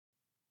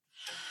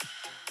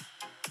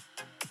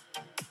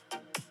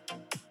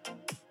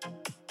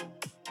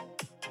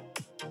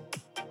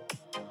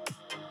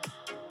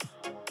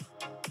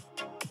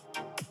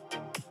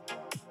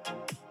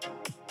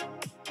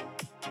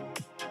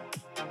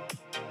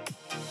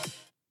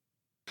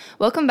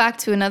Welcome back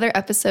to another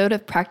episode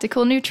of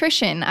Practical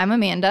Nutrition. I'm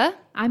Amanda.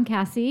 I'm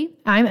Cassie.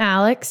 I'm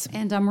Alex.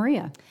 And I'm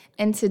Maria.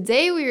 And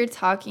today we are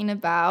talking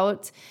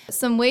about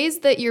some ways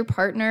that your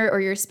partner or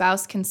your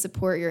spouse can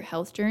support your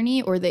health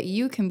journey, or that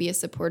you can be a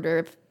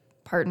supportive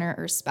partner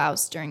or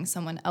spouse during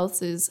someone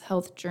else's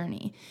health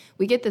journey.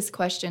 We get this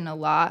question a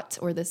lot,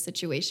 or this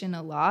situation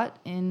a lot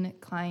in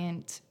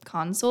client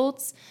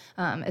consults,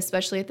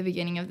 especially at the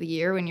beginning of the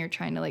year when you're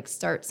trying to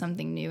start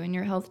something new in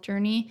your health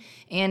journey.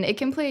 And it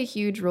can play a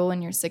huge role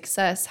in your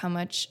success, how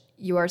much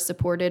you are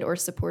supported or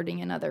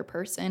supporting another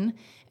person.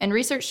 And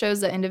research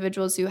shows that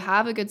individuals who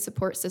have a good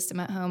support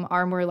system at home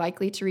are more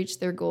likely to reach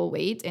their goal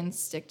weight and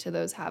stick to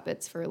those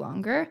habits for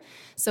longer.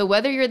 So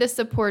whether you're the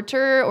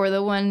supporter or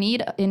the one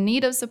in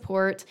need of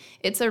support,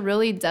 it's a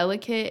really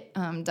delicate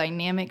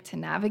dynamic to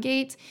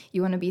navigate.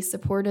 You want to be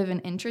supportive and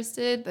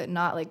interested, but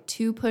not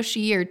too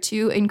pushy or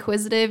too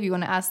inquisitive. You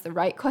want to ask the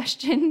right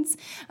questions.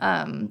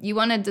 You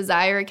want to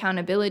desire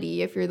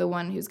accountability if you're the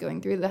one who's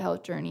going through the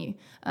health journey,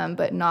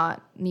 but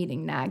not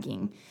needing nagging.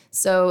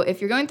 So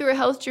if you're going through a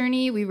health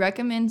journey, we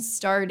recommend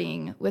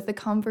starting with a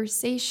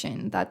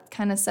conversation that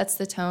kind of sets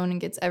the tone and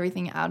gets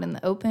everything out in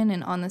the open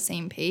and on the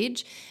same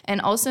page.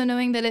 And also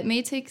knowing that it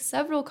may take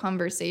several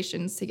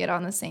conversations to get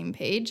on the same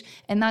page,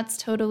 and that's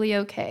totally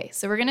okay.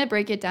 So we're going to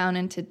break it down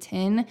into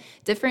 10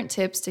 different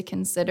tips to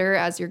consider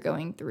as you're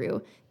going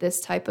through this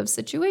type of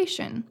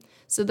situation.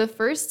 So the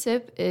first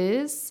tip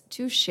is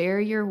to share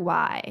your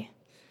why.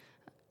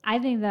 I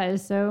think that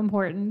is so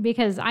important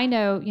because I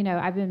know,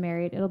 I've been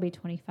married. It'll be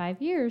 25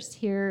 years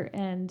here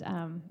and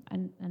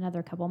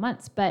another couple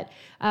months. But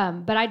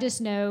I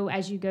just know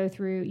as you go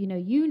through,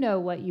 you know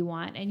what you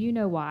want and you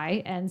know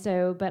why. And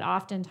so, but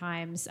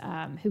oftentimes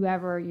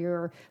whoever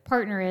your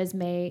partner is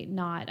may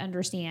not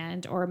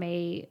understand or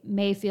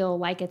may feel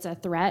like it's a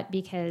threat,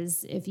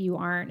 because if you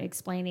aren't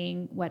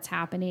explaining what's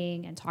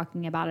happening and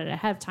talking about it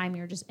ahead of time,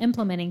 you're just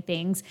implementing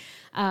things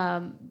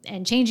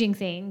and changing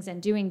things and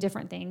doing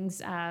different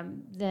things.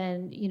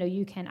 Then,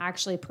 you can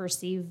actually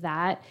perceive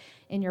that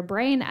in your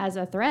brain as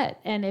a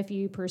threat. And if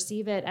you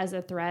perceive it as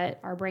a threat,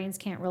 our brains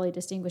can't really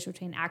distinguish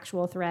between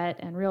actual threat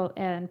and real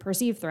and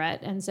perceived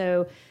threat. And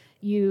so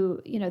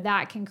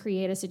that can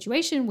create a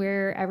situation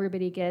where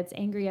everybody gets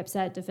angry,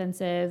 upset,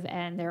 defensive,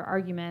 and there are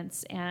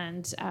arguments.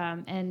 And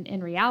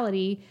in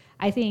reality,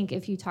 I think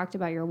if you talked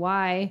about your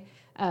why,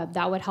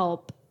 that would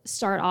help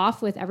start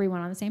off with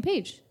everyone on the same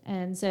page.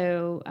 And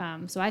so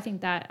I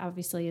think that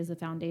obviously is the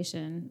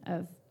foundation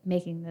of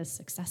making this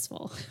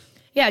successful.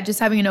 Yeah, just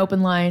having an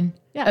open line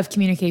of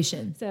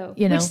communication. So,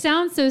 which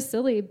sounds so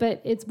silly,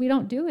 but we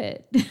don't do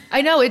it.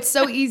 I know, it's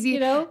so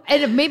easy.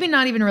 And maybe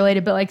not even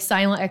related, but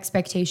silent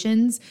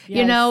expectations.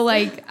 Yes.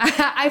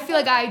 I feel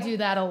like I do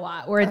that a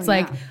lot, where it's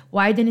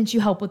why didn't you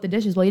help with the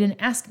dishes? Well, you didn't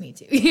ask me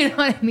to. You know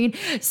what I mean?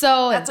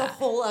 So that's a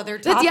whole other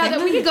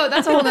topic. We could go.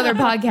 That's a whole other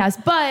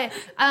podcast. But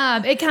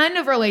it kind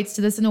of relates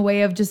to this in a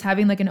way of just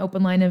having an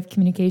open line of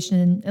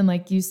communication, and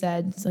like you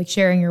said, it's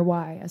sharing your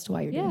why as to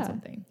why you're doing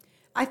something.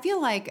 I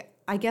feel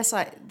I guess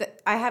I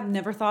have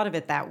never thought of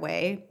it that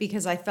way,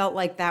 because I felt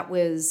like that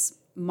was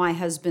my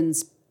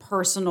husband's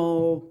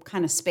personal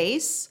kind of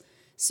space.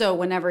 So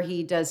whenever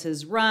he does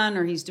his run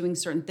or he's doing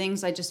certain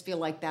things, I just feel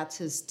like that's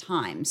his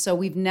time. So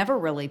we've never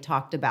really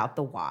talked about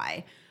the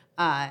why,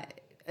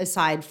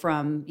 aside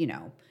from,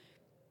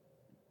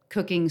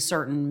 cooking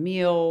certain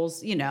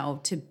meals,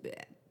 to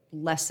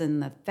lessen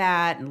the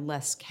fat and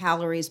less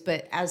calories.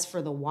 But as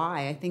for the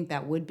why, I think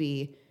that would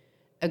be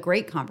a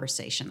great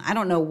conversation. I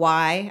don't know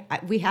why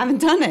we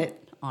haven't done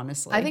it,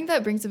 honestly. I think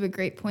that brings up a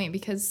great point,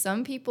 because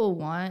some people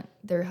want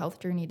their health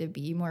journey to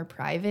be more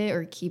private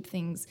or keep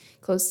things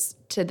close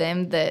to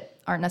them that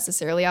aren't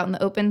necessarily out in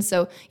the open.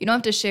 So you don't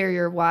have to share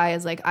your why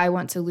as I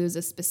want to lose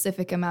a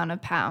specific amount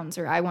of pounds,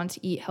 or I want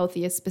to eat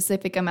healthy a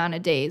specific amount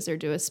of days, or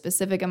do a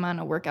specific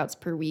amount of workouts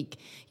per week.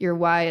 Your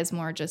why is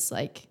more just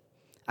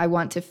I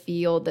want to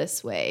feel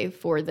this way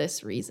for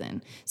this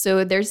reason.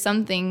 So there's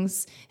some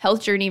things,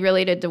 health journey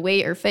related to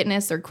weight or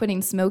fitness or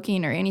quitting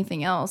smoking or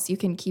anything else, you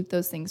can keep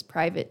those things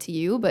private to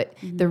you, but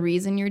the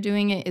reason you're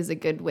doing it is a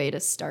good way to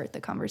start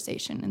the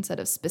conversation instead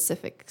of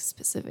specific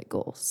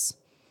goals.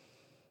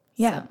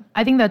 Yeah, so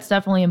I think that's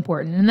definitely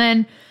important. And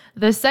then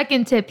the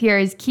second tip here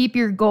is keep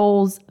your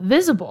goals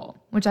visible,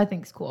 which I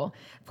think is cool.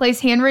 Place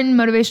handwritten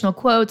motivational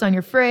quotes on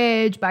your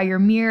fridge, by your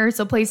mirror,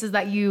 so places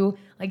that you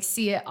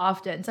see it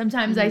often.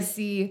 Sometimes I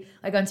see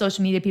on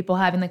social media people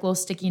having little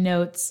sticky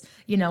notes,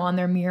 on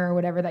their mirror or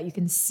whatever, that you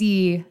can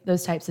see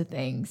those types of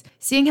things.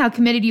 Seeing how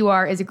committed you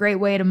are is a great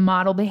way to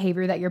model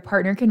behavior that your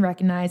partner can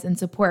recognize and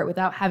support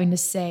without having to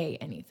say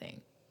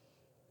anything.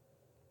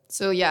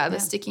 So the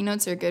sticky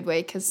notes are a good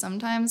way, because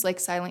sometimes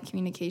silent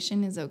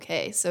communication is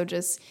okay. So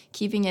just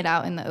keeping it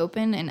out in the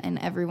open and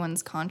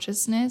everyone's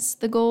consciousness,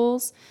 the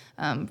goals,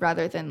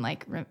 rather than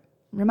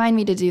remind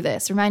me to do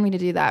this, remind me to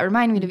do that,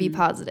 remind me to be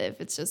positive.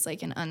 It's just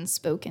an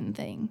unspoken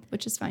thing,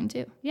 which is fine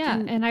too. Yeah.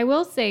 And I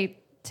will say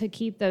to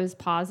keep those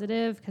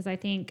positive, because I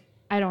think,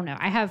 I don't know,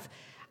 I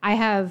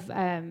have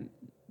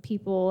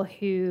people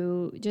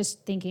who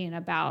just thinking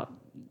about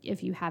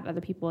if you have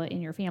other people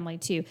in your family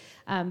too.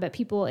 But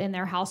people in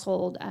their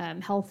household,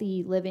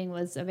 healthy living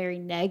was a very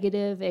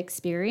negative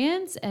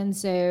experience. And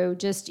so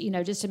just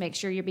to make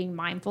sure you're being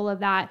mindful of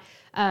that,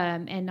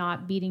 and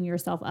not beating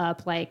yourself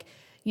up, like,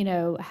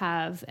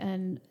 have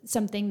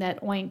something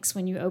that oinks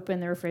when you open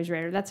the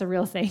refrigerator. That's a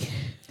real thing.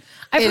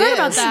 I've heard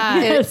about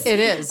that. It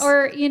is.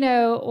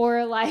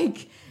 Or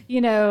like,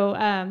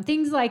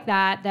 things like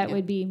that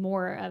would be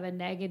more of a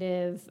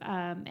negative,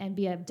 and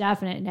be a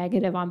definite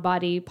negative on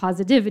body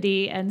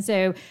positivity. And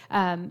so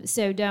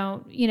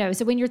don't,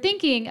 so when you're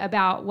thinking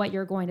about what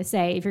you're going to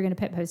say, if you're going to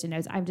put Post-it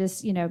notes, I'm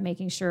just,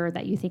 making sure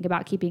that you think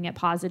about keeping it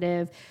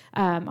positive,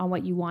 on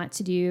what you want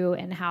to do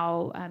and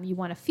how, you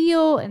want to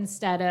feel,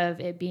 instead of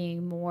it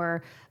being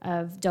more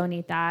of don't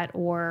eat that,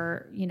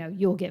 or,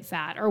 you'll get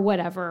fat, or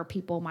whatever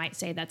people might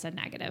say that's a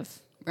negative.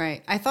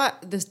 Right. I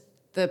thought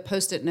the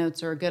Post-it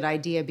notes are a good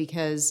idea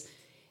because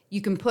you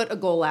can put a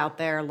goal out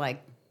there,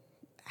 like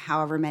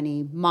however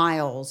many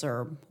miles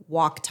or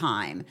walk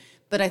time.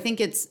 But I think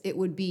it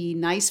would be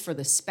nice for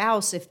the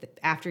spouse, if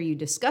after you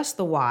discuss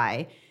the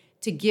why,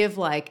 to give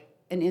like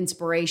an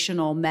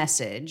inspirational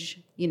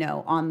message,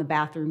 on the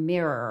bathroom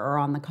mirror or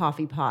on the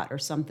coffee pot or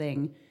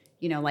something,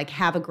 like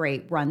have a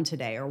great run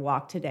today or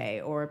walk today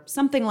or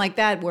something like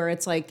that, where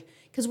it's like,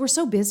 because we're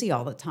so busy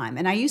all the time.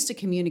 And I used to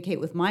communicate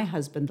with my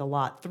husband a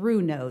lot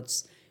through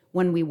notes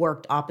when we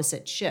worked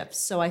opposite shifts.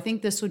 So I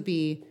think this would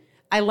be,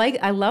 I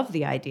love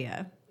the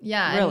idea.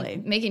 Yeah, really.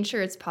 And making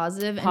sure it's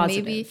positive. And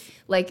maybe,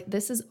 like,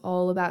 this is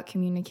all about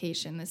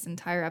communication. This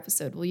entire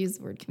episode, we'll use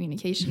the word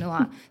communication a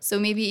lot. So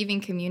maybe even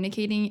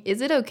communicating,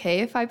 is it okay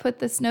if I put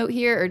this note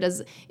here? Or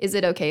is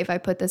it okay if I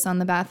put this on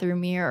the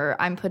bathroom mirror?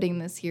 Or I'm putting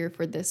this here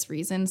for this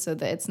reason, so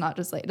that it's not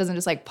just like, it doesn't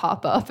just like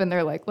pop up and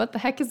they're like, what the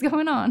heck is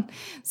going on?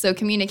 So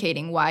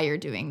communicating why you're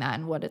doing that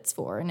and what it's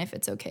for and if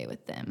it's okay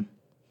with them.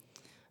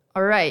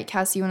 All right,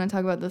 Cassie, you want to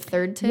talk about the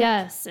third tip?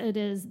 Yes, it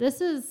is.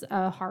 This is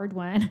a hard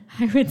one,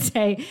 I would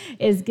say,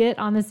 is get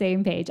on the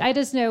same page. I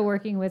just know,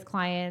 working with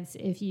clients,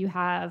 if you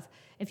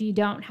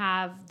don't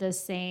have the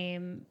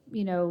same,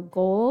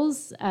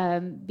 goals,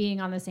 being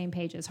on the same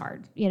page is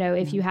hard.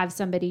 If you have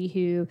somebody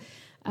who,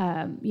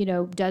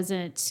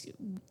 doesn't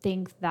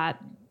think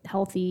that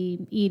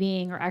healthy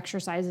eating or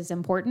exercise is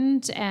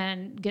important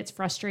and gets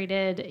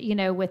frustrated,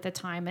 with the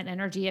time and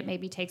energy it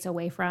maybe takes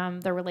away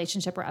from the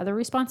relationship or other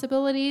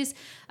responsibilities.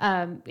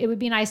 It would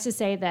be nice to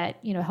say that,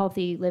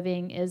 healthy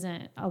living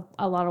isn't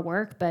a lot of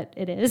work, but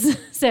it is.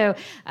 So,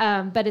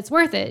 but it's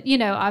worth it,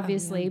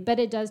 obviously, but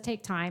it does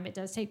take time. It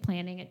does take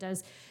planning. It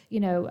does,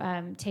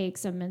 take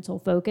some mental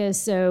focus.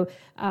 So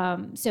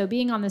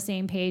being on the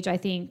same page, I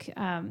think,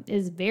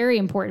 is very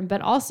important,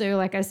 but also,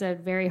 like I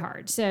said, very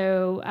hard.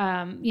 So,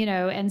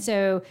 and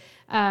so,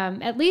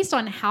 at least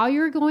on how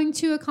you're going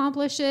to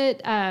accomplish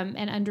it,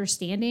 and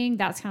understanding,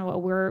 that's kind of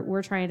what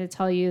we're trying to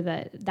tell you,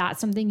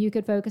 that's something you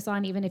could focus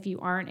on, even if you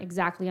aren't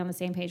exactly on the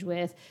same page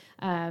with,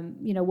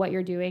 what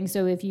you're doing.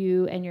 So if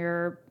you and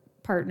your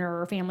partner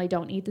or family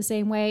don't eat the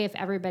same way, if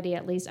everybody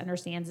at least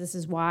understands this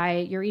is why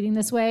you're eating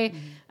this way.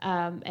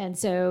 And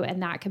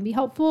that can be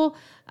helpful.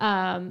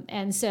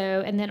 And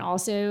then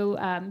also,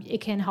 it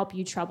can help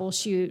you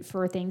troubleshoot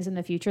for things in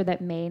the future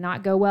that may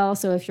not go well.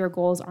 So if your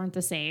goals aren't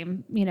the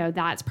same,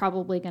 that's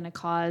probably going to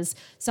cause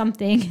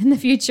something in the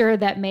future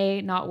that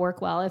may not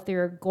work well if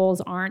their goals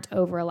aren't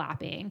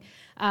overlapping.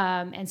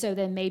 And so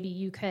then maybe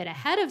you could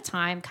ahead of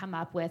time come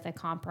up with a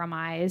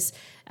compromise,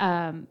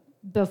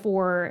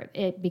 before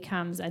it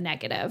becomes a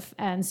negative.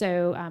 And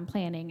so,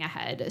 planning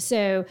ahead.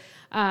 So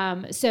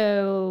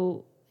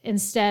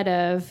instead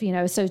of,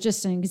 so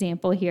just an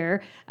example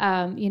here,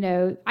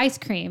 ice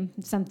cream,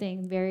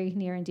 something very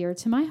near and dear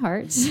to my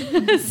heart.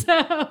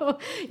 So,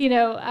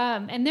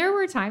 and there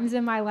were times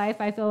in my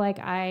life, I feel like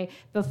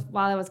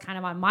while I was kind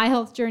of on my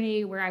health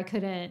journey, where I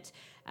couldn't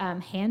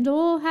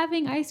handle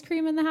having ice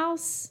cream in the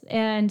house.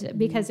 And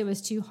because it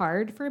was too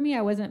hard for me,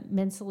 I wasn't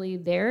mentally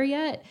there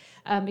yet,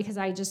 because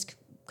I just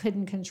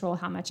couldn't control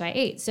how much I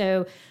ate.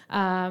 So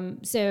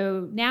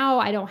now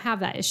I don't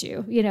have that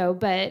issue,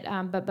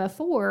 but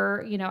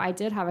before, I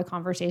did have a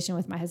conversation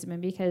with my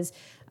husband because,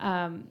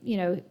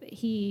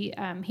 he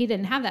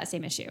didn't have that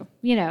same issue,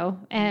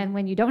 and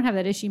when you don't have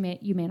that issue,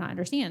 you may not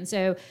understand.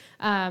 So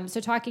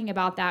talking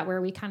about that, where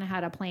we kind of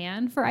had a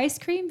plan for ice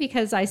cream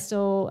because I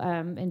still,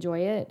 enjoy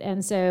it.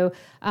 And so,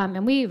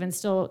 and we even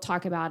still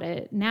talk about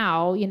it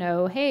now,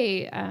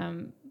 hey,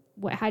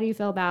 how do you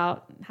feel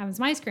about having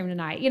some ice cream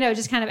tonight?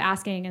 Just kind of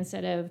asking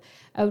instead of,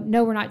 oh,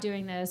 no, we're not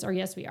doing this, or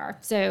yes, we are.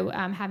 So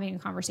having a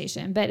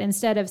conversation. But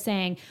instead of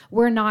saying,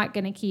 we're not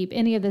going to keep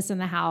any of this in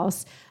the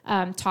house,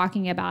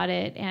 talking about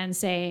it and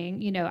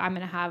saying, I'm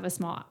going to have a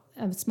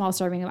small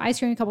serving of ice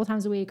cream a couple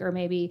times a week, or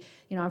maybe,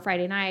 on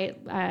Friday night,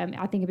 I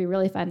think it'd be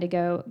really fun to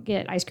go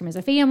get ice cream as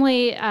a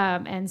family.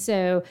 And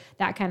so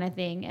that kind of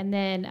thing. And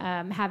then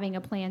having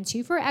a plan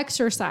too for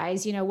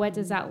exercise, what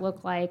does that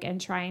look like,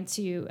 and trying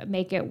to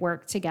make it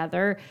work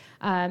together.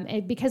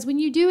 Because when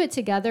you do it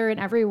together and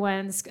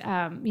everyone's,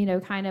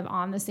 kind of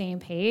on the same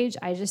page,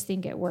 I just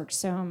think it works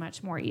so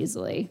much more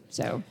easily.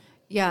 So.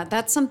 Yeah,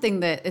 that's something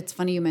that it's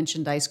funny you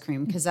mentioned ice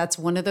cream, because that's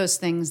one of those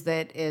things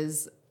that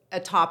is a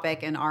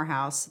topic in our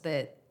house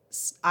that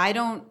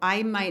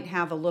I might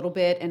have a little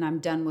bit and I'm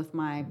done with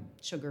my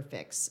sugar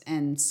fix.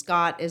 And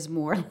Scott is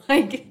more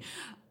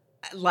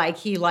like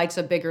he likes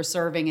a bigger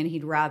serving and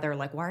he'd rather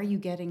why are you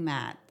getting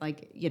that?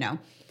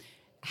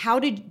 How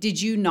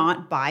did you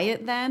not buy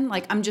it then?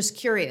 I'm just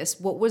curious,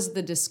 what was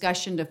the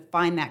discussion to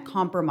find that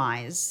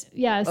compromise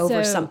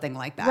over something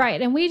like that? Right.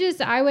 And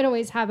I would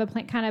always have a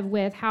plan kind of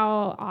with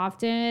how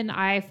often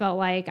I felt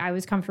like I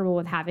was comfortable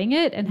with having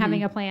it and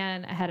having a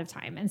plan ahead of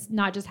time and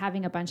not just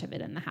having a bunch of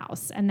it in the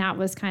house. And that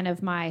was kind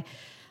of my,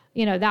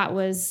 that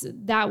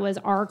was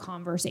our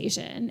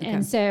conversation.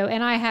 Okay.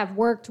 And I have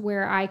worked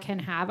where I can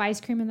have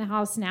ice cream in the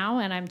house now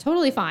and I'm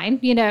totally fine,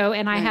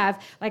 and I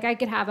have, I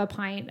could have a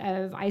pint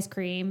of ice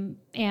cream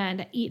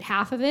and eat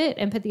half of it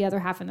and put the other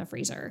half in the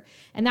freezer.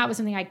 And that was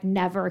something I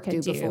never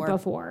could do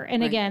before.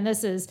 And again,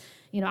 this is,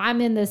 I'm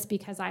in this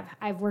because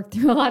I've worked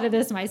through a lot of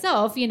this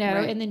myself,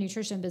 in the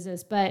nutrition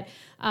business, but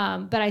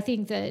I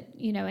think that,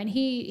 and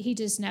he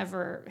just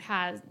never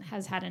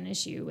has had an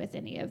issue with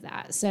any of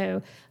that.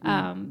 So,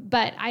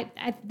 but I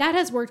that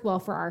has worked well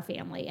for our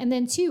family. And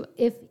then too,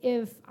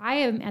 if I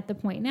am at the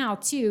point now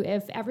too,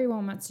 if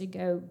everyone wants to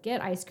go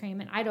get ice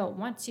cream and I don't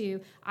want to,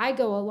 I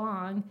go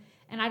along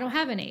and I don't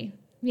have any,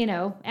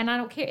 and I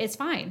don't care. It's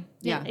fine.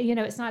 Yeah.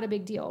 It's not a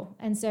big deal.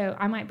 And so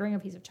I might bring a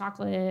piece of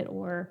chocolate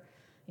or,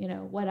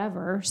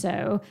 whatever.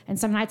 So, and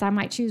some nights I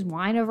might choose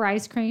wine over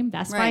ice cream.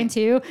 That's fine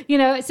too.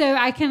 So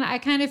I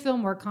kind of feel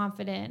more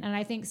confident. And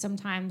I think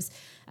sometimes,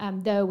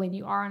 though, when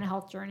you are on a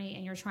health journey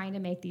and you're trying to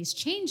make these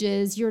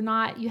changes, you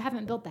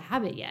haven't built the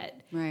habit yet.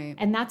 Right.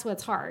 And that's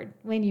what's hard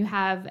when you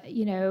have,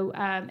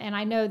 and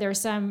I know there's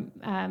some,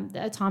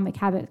 the Atomic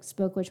Habits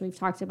book, which we've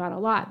talked about a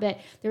lot, but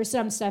there's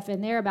some stuff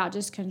in there about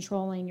just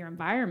controlling your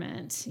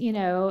environment,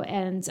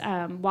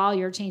 and while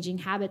you're changing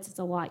habits, it's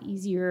a lot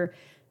easier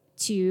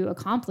to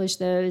accomplish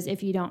those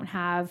if you don't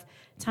have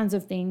tons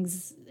of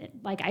things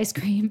like ice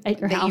cream at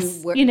your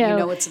house. You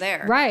know it's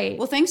there. Right.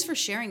 Well, thanks for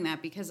sharing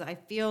that, because I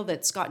feel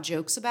that Scott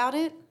jokes about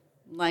it.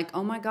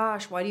 Oh my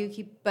gosh, why do you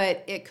keep...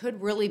 But it could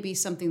really be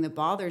something that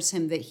bothers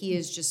him, that he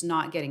is just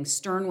not getting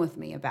stern with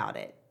me about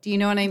it. Do you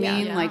know what I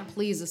mean? Yeah.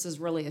 Please, this is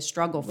really a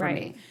struggle for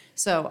me.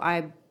 So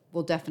I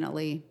will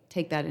definitely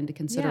take that into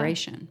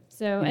consideration. Yeah.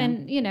 So,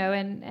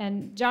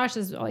 and Josh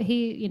is,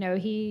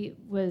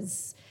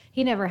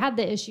 he never had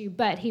the issue,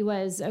 but he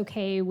was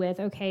okay with,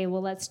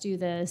 well, let's do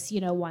this,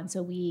 once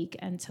a week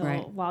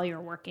while you're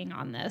working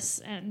on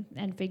this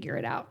and figure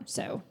it out.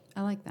 So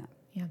I like that.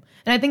 Yeah.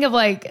 And I think of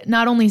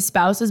not only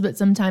spouses, but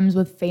sometimes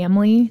with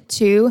family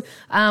too.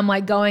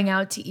 Going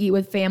out to eat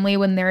with family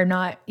when they're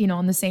not,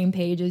 on the same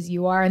page as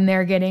you are and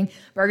they're getting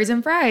burgers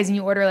and fries and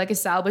you order a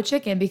salad with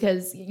chicken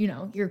because,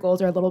 your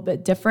goals are a little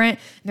bit different.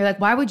 And they're like,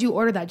 why would you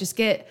order that? Just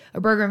get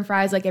a burger and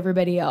fries like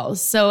everybody else.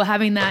 So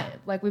having that,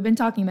 we've been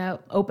talking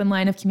about, open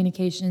line of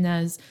communication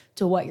as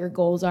to what your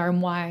goals are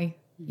and why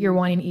you're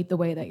wanting to eat the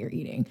way that you're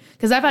eating.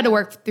 Because I've had to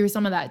work through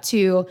some of that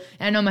too.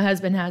 And I know my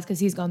husband has, because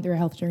he's gone through a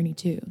health journey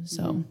too.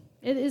 So. Mm-hmm.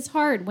 It is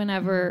hard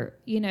whenever,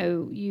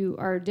 you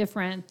are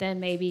different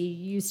than maybe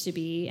you used to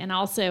be. And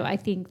also I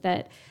think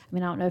that, I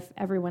don't know if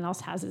everyone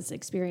else has this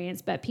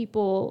experience, but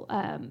people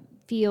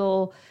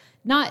feel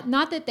not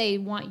that they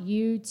want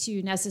you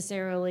to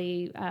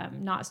necessarily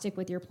not stick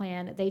with your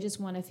plan. They just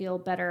want to feel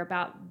better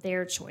about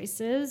their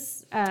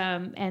choices.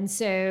 And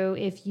so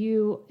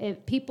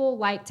if people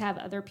like to have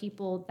other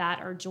people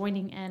that are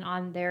joining in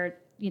on their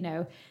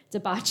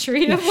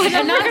debauchery of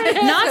whatever.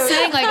 Not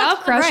saying I'll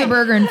crush a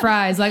burger and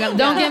fries. Don't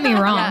get me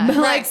wrong. Yeah.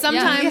 But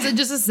sometimes it's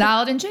just a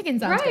salad and chicken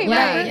sounds good.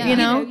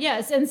 Right.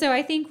 Yes. And so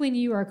I think when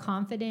you are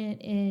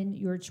confident in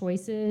your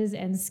choices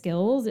and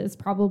skills, it's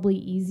probably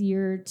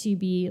easier to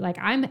be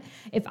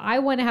if I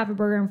want to have a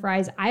burger and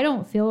fries, I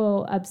don't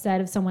feel upset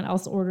if someone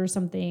else orders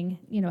something,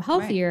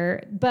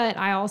 healthier, but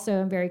I also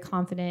am very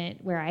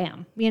confident where I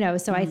am,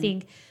 so I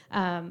think,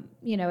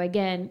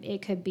 again,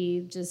 it could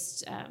be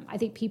just, I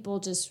think people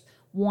just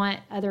want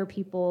other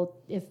people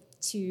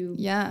to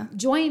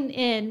join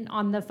in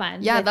on the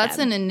fun. Yeah, that's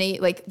an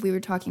innate, we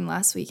were talking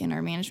last week in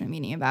our management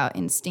meeting about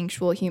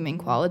instinctual human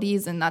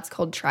qualities, and that's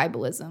called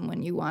tribalism,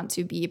 when you want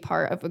to be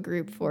part of a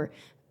group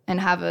and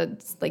have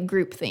a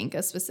group think,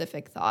 a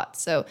specific thought.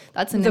 So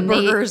that's an innate...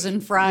 burgers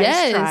and fries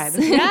tribe.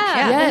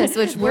 Yeah. Yes,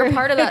 which we're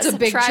part of that a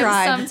big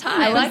tribe. Sometimes.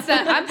 I like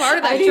that. I'm part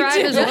of that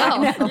tribe as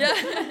well.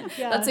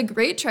 Yeah. That's a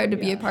great tribe to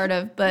be a part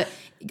of, but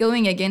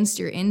going against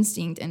your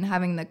instinct and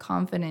having the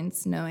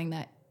confidence knowing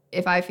that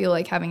if I feel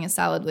like having a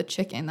salad with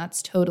chicken,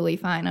 that's totally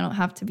fine. I don't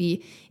have to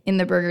be in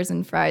the burgers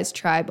and fries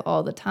tribe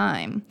all the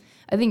time.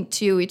 I think,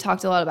 too, we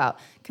talked a lot about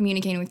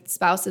communicating with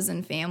spouses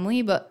and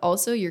family, but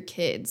also your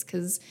kids,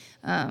 because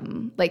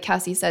like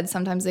Cassie said,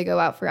 sometimes they go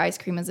out for ice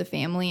cream as a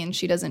family and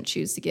she doesn't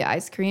choose to get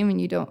ice cream,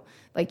 and you don't,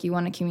 you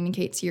want to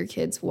communicate to your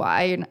kids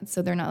why,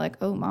 so they're not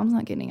oh, mom's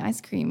not getting ice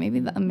cream.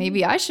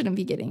 Maybe I shouldn't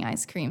be getting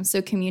ice cream.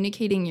 So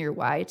communicating your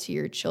why to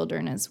your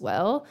children as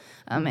well,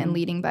 and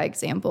leading by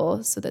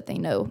example so that they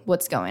know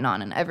what's going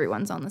on and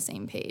everyone's on the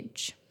same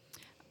page.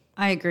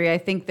 I agree. I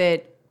think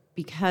that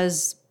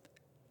because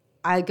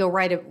I go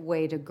right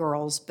away to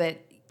girls, but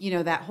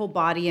that whole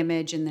body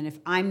image. And then if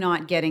I'm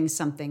not getting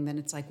something, then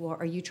it's like, well,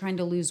 are you trying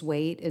to lose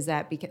weight? Is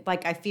that because,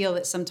 like, I feel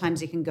that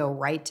sometimes it can go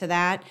right to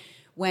that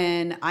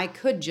when I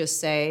could just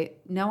say,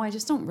 no, I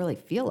just don't really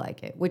feel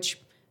like it, which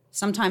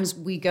sometimes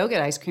we go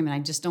get ice cream and I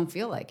just don't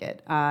feel like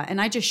it. And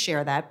I just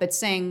share that, but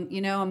saying,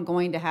 I'm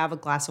going to have a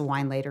glass of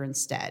wine later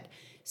instead,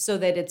 so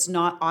that it's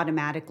not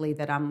automatically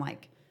that I'm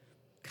like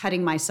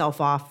cutting myself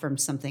off from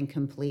something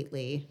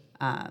completely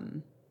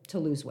to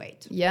lose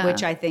weight,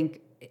 which I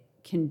think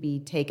can be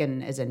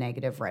taken as a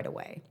negative right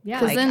away. Yeah.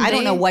 Like, I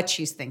don't know what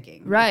she's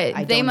thinking.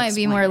 Right. They might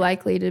be more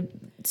likely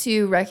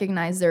to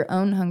recognize their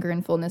own hunger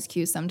and fullness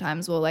cues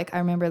sometimes. Well, like I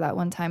remember that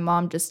one time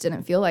mom just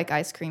didn't feel like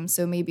ice cream.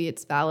 So maybe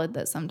it's valid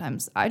that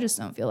sometimes I just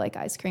don't feel like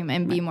ice cream,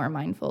 and be more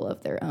mindful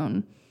of their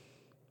own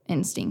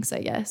instincts,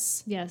 I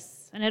guess. Yes.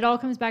 And it all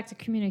comes back to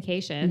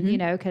communication,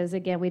 because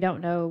again, we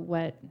don't know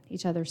what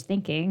each other's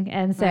thinking.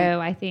 And so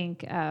I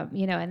think,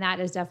 and that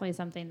is definitely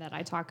something that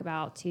I talk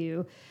about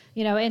too,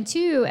 and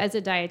two, as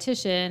a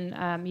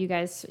dietitian, you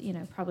guys,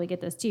 probably get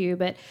this too,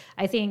 but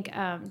I think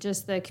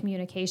just the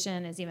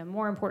communication is even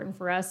more important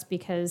for us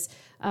because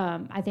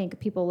I think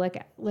people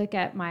look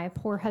at my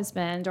poor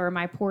husband or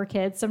my poor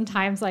kids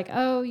sometimes like,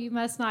 oh, you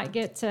must not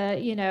get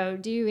to,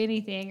 do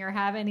anything or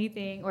have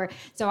anything. Or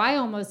so I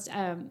almost,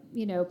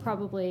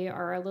 probably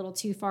are a little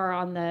too far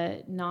on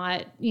the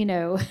not,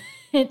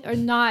 or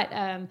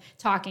not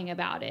talking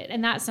about it.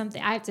 And that's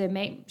something I have to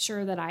make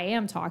sure that I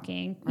am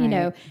talking,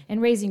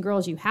 and raising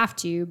girls, you have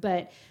to,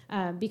 but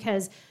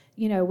because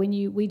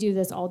when we do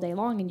this all day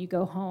long and you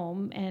go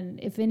home, and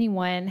if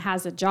anyone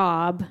has a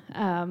job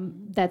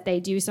that they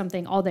do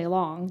something all day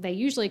long, they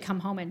usually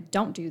come home and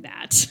don't do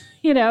that,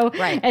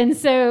 Right. And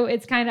so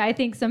it's kind of, I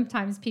think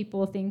sometimes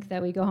people think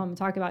that we go home and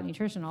talk about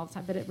nutrition all the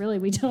time, but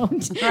we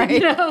don't.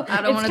 Right.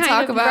 I don't want to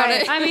talk about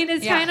it. I mean,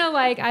 it's kind of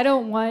like, I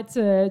don't want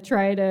to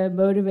try to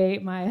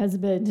motivate my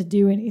husband to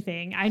do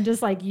anything. I'm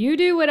just like, you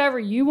do whatever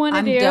you want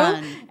to do.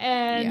 Done.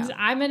 And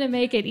I'm going to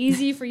make it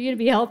easy for you to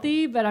be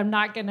healthy, but I'm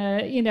not going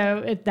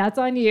to, that's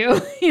on you,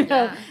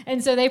 Yeah.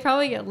 And so they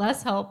probably get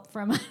less help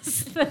from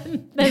us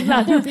than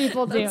other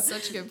people do. That's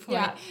such a good point.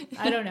 Yeah,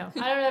 I don't know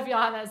if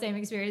y'all have that same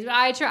experience, but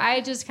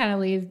I just kind of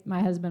leave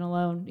my husband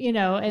alone,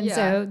 and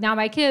so now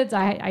my kids,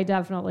 I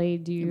definitely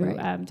do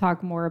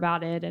talk more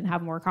about it and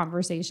have more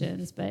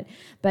conversations, but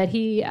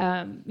he,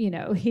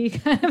 he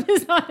kind of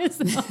is on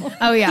his own.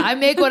 Oh yeah, I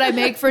make what I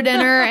make for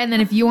dinner, and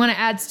then if you want to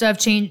add stuff,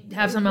 change,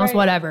 have something else,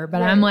 whatever.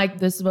 But I'm like,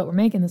 this is what we're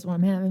making, this is what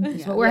I'm having,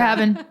 this is what we're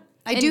having.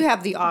 I do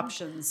have the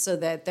options so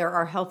that there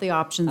are healthy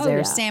options there.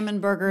 Yeah. Salmon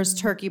burgers,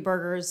 turkey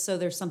burgers. So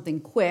there's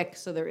something quick.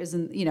 So there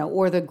isn't,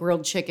 or the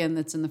grilled chicken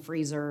that's in the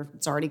freezer.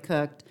 It's already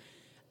cooked.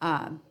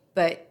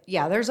 But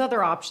yeah, there's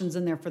other options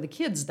in there for the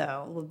kids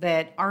though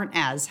that aren't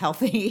as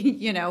healthy,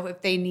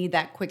 if they need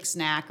that quick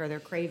snack or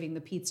they're craving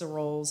the pizza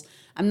rolls.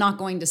 I'm not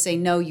going to say,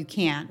 no, you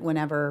can't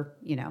whenever,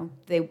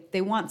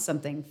 they want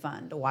something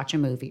fun to watch a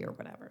movie or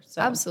whatever. So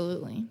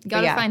Absolutely. You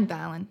got to find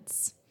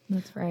balance.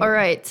 That's right. All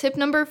right. Tip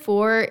number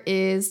 4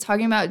 is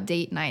talking about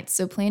date nights.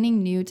 So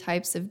planning new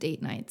types of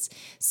date nights.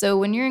 So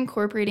when you're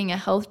incorporating a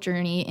health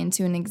journey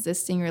into an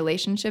existing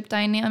relationship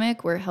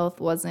dynamic where health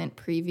wasn't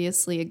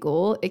previously a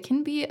goal, it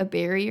can be a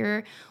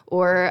barrier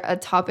or a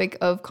topic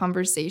of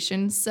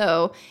conversation.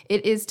 So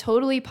it is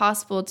totally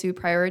possible to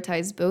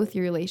prioritize both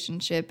your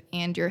relationship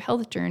and your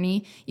health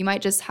journey. You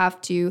might just have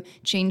to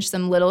change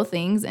some little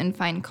things and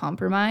find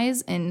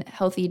compromise, and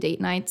healthy date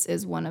nights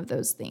is one of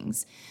those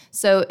things.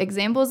 So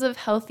examples of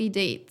healthy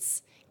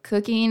dates: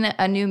 cooking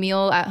a new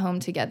meal at home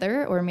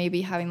together, or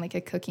maybe having like a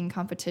cooking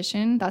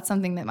competition. That's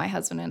something that my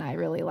husband and I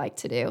really like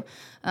to do.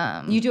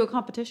 You do a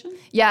competition?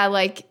 Yeah,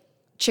 like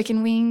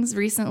chicken wings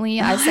recently.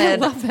 I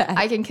said,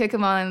 I can cook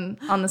them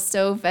on the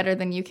stove better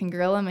than you can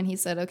grill them. And he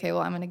said, okay,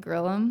 well, I'm going to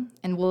grill them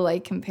and we'll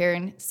like compare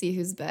and see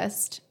who's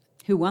best.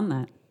 Who won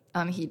that?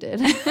 He did.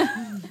 We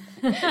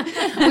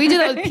do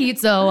that with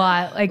pizza a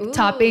lot, like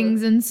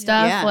toppings and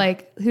stuff. Yeah.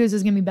 Like whose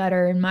is gonna be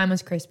better? And mine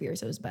was crispier,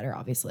 so it was better,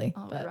 obviously.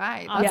 All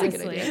right. That's a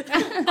good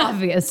idea.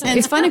 Obviously. And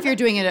it's fun if you're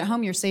doing it at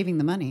home, you're saving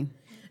the money.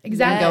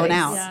 Exactly. Going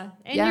out. Yeah.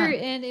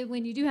 And Yeah.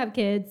 when you do have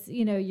kids,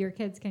 your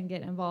kids can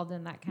get involved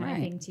in that kind of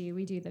thing too.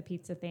 We do the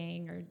pizza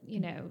thing, or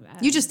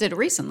You just did it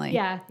recently.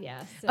 yeah.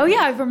 So, Oh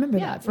yeah, I remember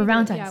that for we do.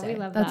 Valentine's Day. Yeah, we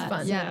love That's that.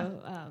 fun.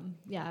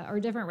 So, or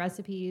different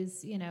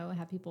recipes.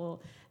 Have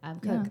people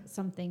cook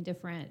something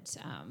different.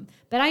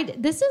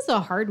 But this is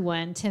a hard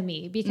one to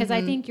me because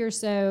I think you're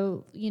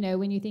so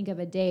when you think of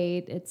a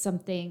date, it's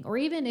something, or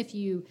even if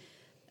you,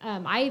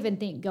 I even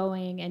think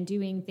going and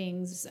doing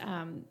things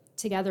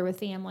together with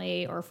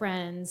family or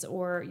friends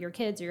or your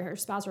kids or your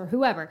spouse or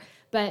whoever,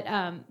 but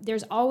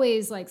there's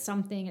always like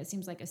something, it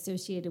seems like,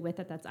 associated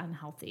with it that's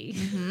unhealthy.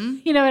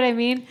 You know what I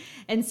mean?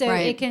 And so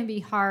it can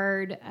be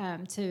hard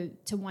to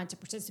want to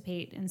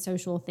participate in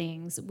social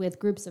things with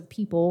groups of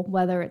people,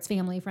 whether it's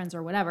family, friends,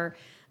 or whatever,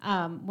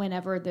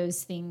 whenever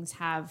those things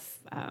have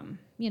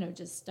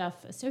just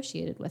stuff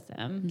associated with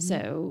them.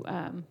 So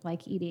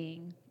like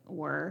eating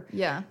or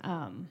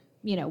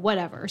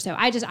whatever. So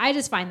I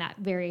just find that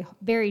very,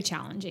 very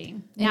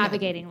challenging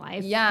navigating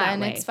life. Yeah.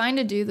 And it's fine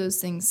to do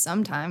those things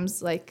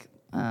sometimes, like,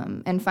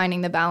 and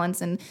finding the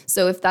balance. And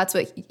so if that's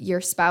what your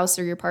spouse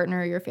or your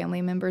partner or your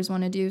family members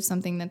want to do,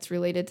 something that's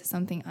related to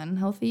something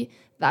unhealthy,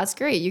 that's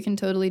great. You can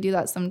totally do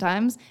that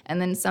sometimes.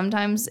 And then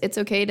sometimes it's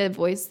okay to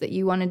voice that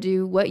you want to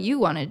do what you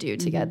want to do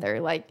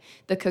together, like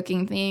the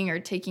cooking thing or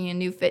taking a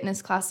new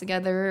fitness class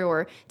together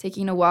or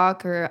taking a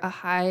walk or a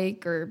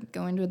hike or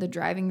going to the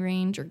driving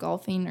range or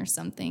golfing or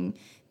something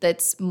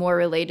that's more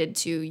related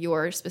to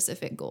your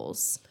specific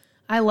goals.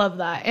 I love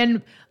that.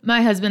 And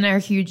my husband and I are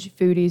huge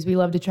foodies. We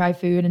love to try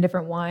food and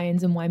different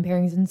wines and wine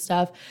pairings and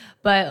stuff.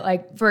 But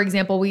like, for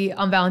example, we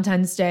on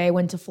Valentine's Day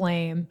went to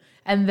Flame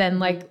and then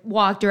like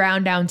walked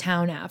around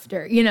downtown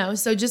after,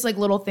 so just like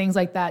little things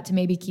like that to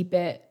maybe keep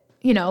it,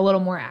 a little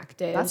more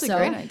active. That's a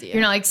great idea.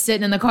 You're not like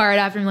sitting in the car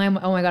after and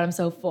like, oh my God, I'm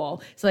so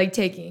full. So like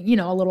taking,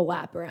 a little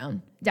lap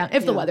around down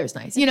if the weather's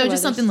nice,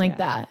 just something like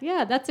that.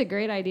 Yeah, that's a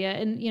great idea.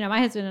 And, my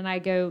husband and I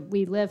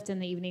we lift in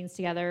the evenings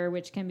together,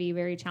 which can be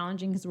very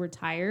challenging because we're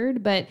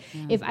tired. But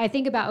if I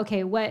think about,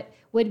 okay, what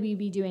would we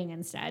be doing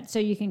instead? So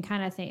you can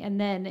kind of think,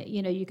 and then,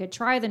 you could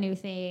try the new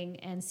thing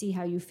and see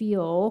how you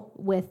feel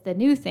with the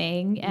new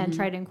thing and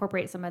try to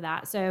incorporate some of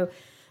that. So,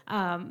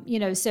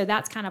 so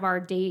that's kind of our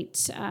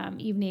date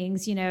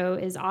evenings,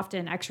 is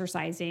often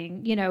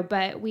exercising,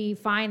 but we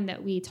find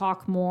that we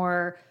talk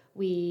more.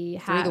 We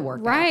have the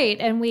workout. Right.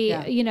 And we,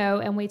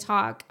 and we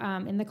talk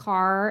in the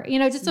car,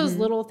 just those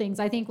little things.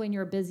 I think when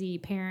you're busy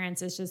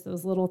parents, it's just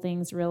those little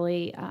things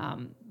really,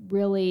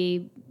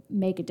 really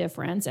make a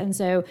difference. And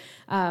so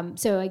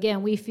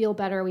again, we feel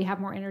better. We have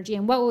more energy.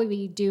 And what would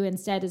we do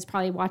instead is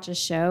probably watch a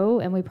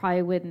show, and we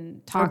probably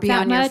wouldn't talk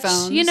that much,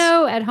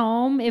 at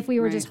home if we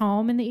were just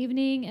home in the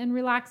evening and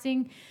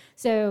relaxing.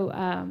 So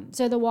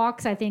the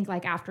walks, I think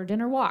like after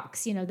dinner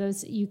walks,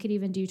 those you could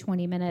even do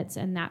 20 minutes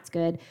and that's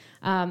good.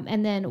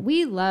 And then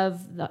we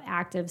love the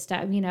active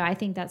stuff. I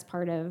think that's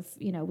part of,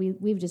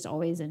 we've just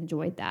always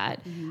enjoyed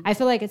that. I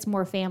feel like it's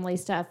more family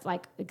stuff,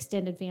 like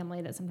extended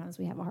family that sometimes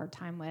we have a hard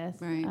time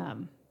with. Right.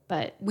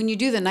 But when you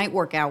do the night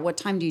workout, what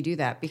time do you do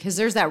that? Because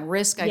there's that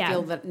risk. I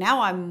feel that now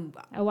I'm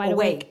wide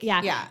awake.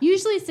 Yeah.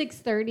 Usually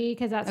 6:30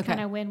 because that's Okay. kind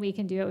of when we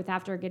can do it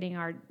after getting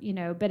our,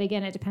 but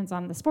again, it depends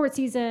on the sports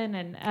season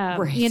and,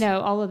 Right.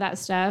 all of that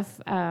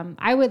stuff.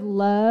 I would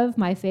love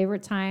my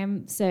favorite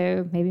time.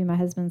 So maybe my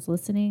husband's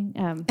listening.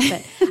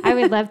 But I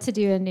would love to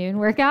do a noon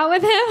workout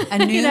with him.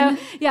 A noon?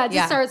 It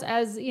just starts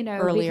as,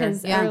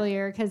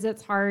 Earlier. because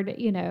it's hard,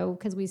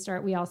 because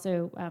we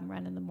also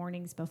run in the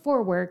mornings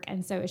before work.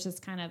 And so it's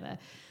just kind of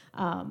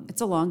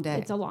it's a long day.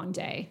 It's a long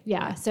day.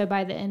 Yeah. So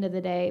by the end of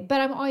the day,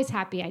 but I'm always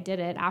happy I did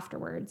it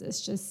afterwards.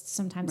 It's just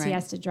sometimes he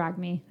has to drag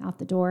me out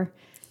the door.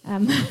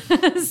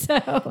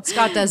 So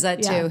Scott does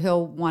that too.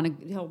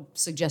 He'll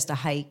suggest a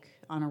hike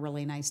on a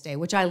really nice day,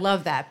 which I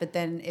love that. But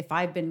then if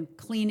I've been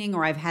cleaning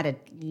or I've had a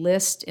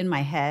list in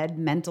my head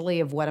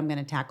mentally of what I'm going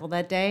to tackle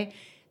that day,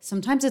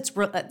 sometimes it's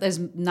as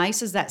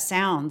nice as that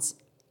sounds,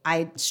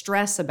 I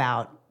stress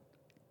about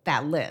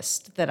that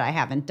list that I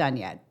haven't done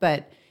yet.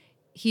 But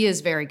he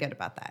is very good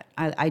about that.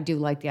 I do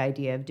like the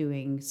idea of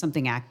doing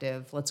something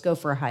active. Let's go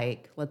for a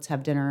hike. Let's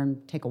have dinner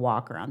and take a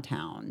walk around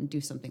town and do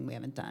something we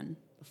haven't done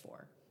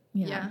before.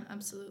 Yeah,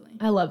 absolutely.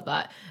 I love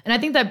that. And I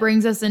think that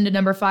brings us into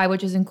number 5,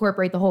 which is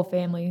incorporate the whole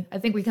family. I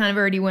think we kind of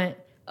already went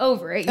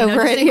over it.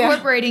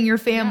 Incorporating your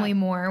family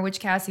more, which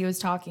Cassie was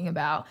talking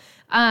about.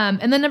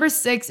 And then number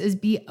 6 is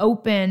be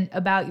open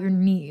about your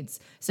needs.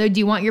 So do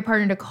you want your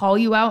partner to call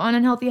you out on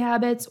unhealthy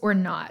habits or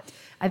not?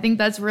 I think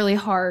that's really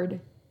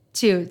hard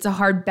too. It's a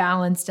hard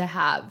balance to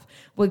have.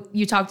 What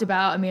you talked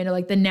about, Amanda,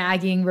 like the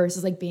nagging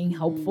versus like being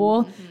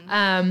helpful.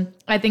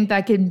 I think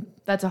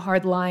that's a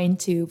hard line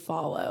to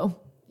follow.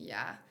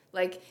 Yeah.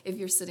 Like if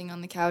you're sitting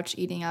on the couch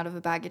eating out of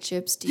a bag of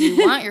chips, do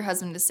you want your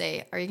husband to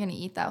say, are you going to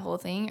eat that whole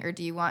thing? Or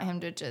do you want him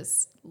to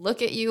just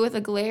look at you with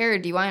a glare? Or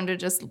do you want him to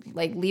just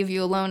like leave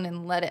you alone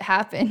and let it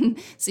happen?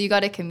 So you got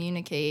to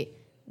communicate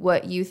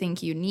what you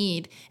think you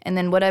need. And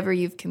then whatever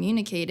you've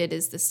communicated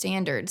is the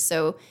standard.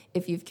 So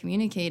if you've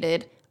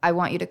communicated, I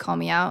want you to call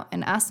me out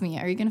and ask me,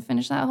 are you going to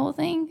finish that whole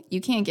thing?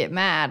 You can't get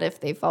mad if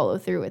they follow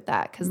through with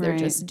that because they're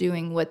just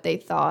doing what they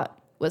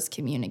thought was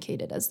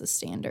communicated as the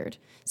standard.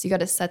 So you got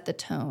to set the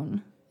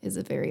tone is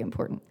a very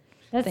important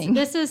thing.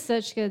 This is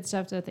such good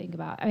stuff to think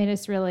about. I mean,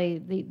 it's really,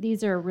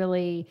 these are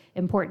really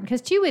important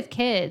because too with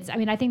kids, I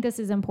mean, I think this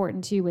is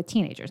important too with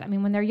teenagers. I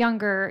mean, when they're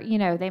younger,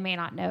 they may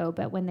not know,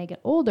 but when they get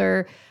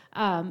older,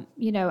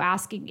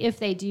 asking if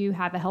they do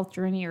have a health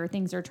journey or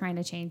things are trying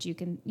to change, you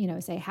can,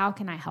 say, how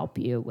can I help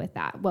you with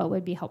that? What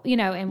would be help,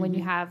 and when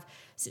you have,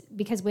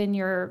 because when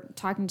you're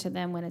talking to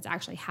them, when it's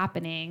actually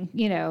happening,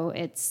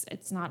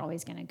 it's not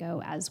always going to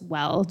go as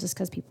well just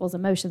because people's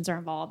emotions are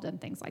involved and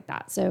things like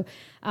that. So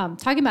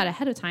talking about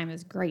ahead of time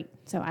is great.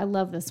 So I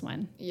love this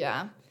one.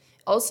 Yeah.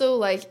 Also,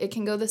 like it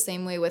can go the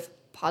same way with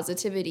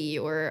positivity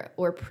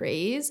or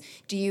praise?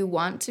 Do you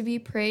want to be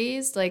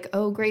praised? Like,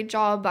 oh, great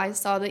job. I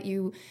saw that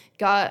you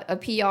got a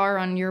PR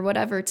on your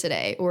whatever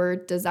today. Or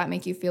does that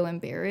make you feel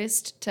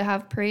embarrassed to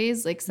have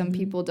praise? Like some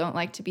people don't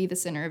like to be the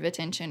center of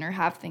attention or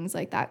have things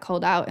like that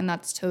called out, and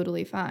that's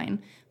totally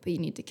fine. But you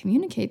need to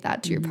communicate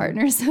that to your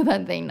partner so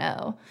that they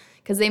know,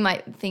 because they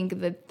might think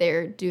that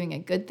they're doing a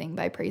good thing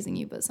by praising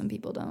you, but some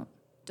people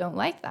don't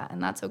like that,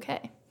 and that's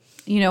okay.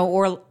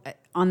 Or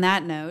on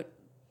that note,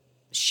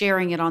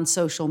 sharing it on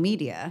social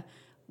media,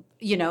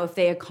 if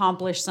they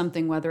accomplish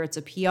something, whether it's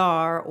a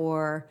PR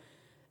or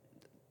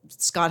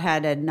Scott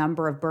had a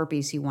number of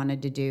burpees he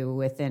wanted to do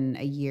within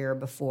a year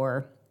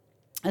before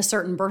a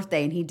certain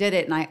birthday, and he did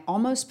it. And I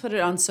almost put it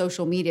on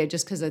social media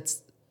just because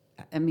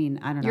I don't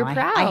know. You're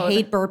proud. I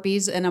hate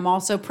burpees, and I'm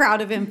also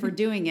proud of him for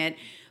doing it.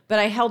 But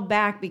I held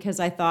back because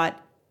I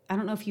thought, I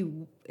don't know if he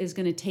is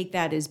going to take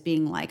that as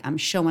being like, I'm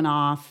showing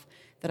off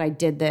that I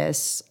did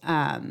this.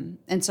 And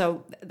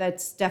so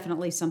that's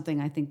definitely something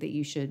I think that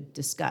you should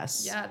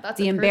discuss. Yeah, that's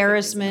the a perfect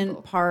embarrassment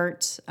example.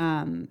 part.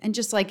 And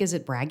just like, is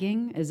it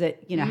bragging? Is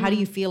it, how do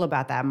you feel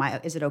about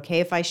that? Is it okay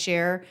if I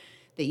share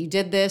that you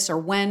did this, or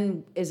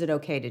when is it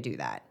okay to do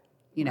that?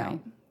 Right.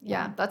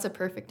 Yeah, that's a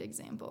perfect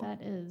example.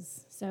 That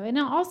is so. And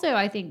also,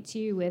 I think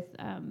too, with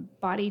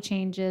body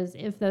changes,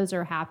 if those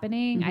are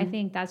happening, I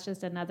think that's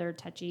just another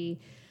touchy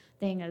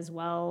thing as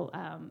well.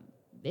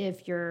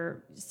 If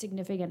your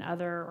significant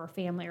other or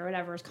family or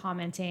whatever is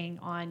commenting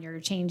on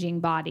your changing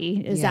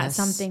body, is that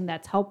something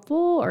that's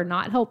helpful or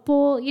not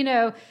helpful? Is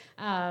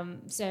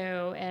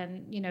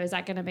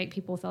that going to make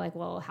people feel like,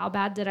 well, how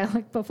bad did I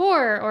look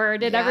before? Or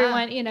did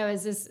everyone,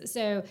 is this,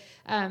 so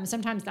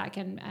sometimes that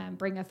can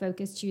bring a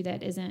focus to you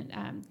that isn't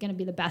going to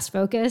be the best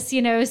focus,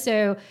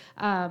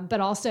 but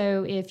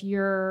also if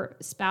your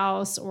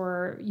spouse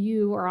or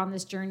you are on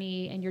this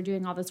journey and you're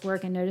doing all this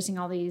work and noticing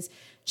all these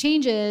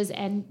changes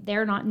and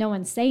no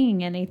one's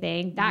saying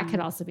anything, that could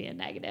also be a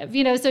negative,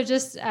 so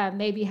just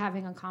maybe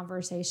having a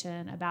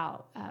conversation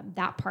about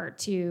that part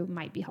too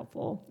might be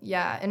helpful.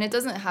 Yeah, and it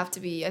doesn't have to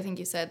be, I think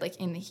you said, like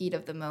in the heat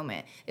of the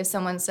moment. If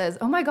someone says,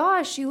 oh my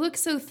gosh, you look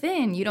so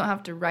thin, you don't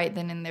have to right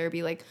then and there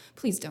be like,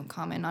 please don't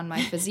comment on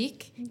my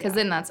physique, because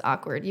then that's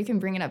awkward. You can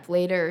bring it up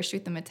later or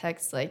shoot them a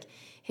text like,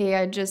 hey,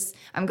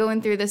 I'm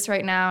going through this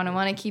right now and I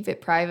want to keep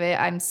it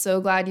private. I'm so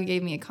glad you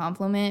gave me a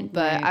compliment,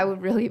 but I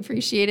would really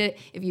appreciate it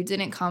if you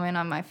didn't comment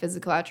on my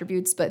physical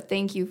attributes, but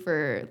thank you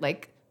for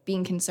like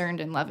being concerned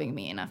and loving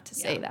me enough to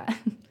say that.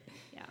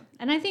 Yeah.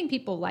 And I think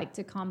people like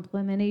to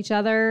compliment each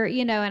other,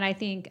 and I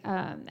think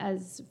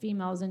as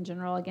females in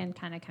general, again,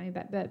 kind of coming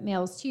back, but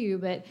males too,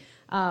 but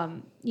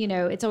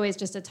it's always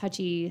just a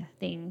touchy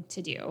thing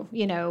to do,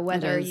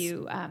 whether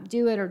you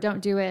do it or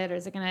don't do it, or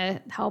is it going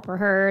to help or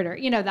hurt, or,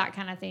 that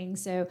kind of thing.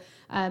 So,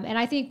 and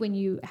I think when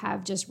you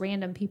have just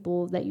random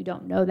people that you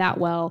don't know that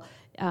well,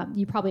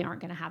 you probably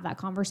aren't going to have that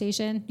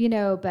conversation,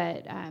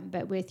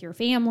 but with your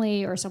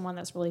family or someone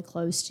that's really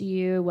close to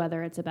you,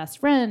 whether it's a best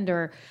friend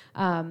or,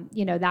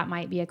 that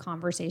might be a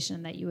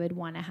conversation that you would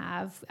want to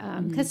have.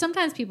 Because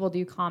sometimes people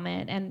do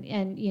comment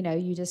and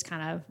you just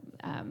kind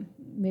of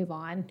move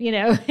on,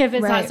 if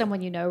it's not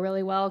someone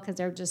really well, because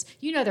they're just,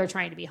 they're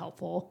trying to be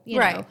helpful,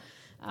 know.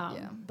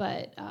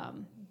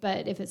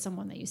 But if it's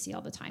someone that you see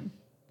all the time,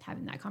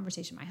 having that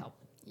conversation might help.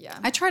 Yeah.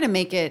 I try to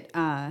make it,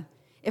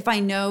 if I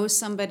know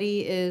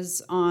somebody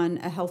is on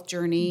a health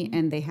journey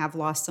and they have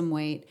lost some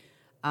weight,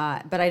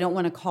 but I don't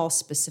want to call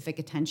specific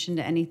attention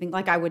to anything.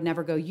 Like I would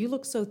never go, you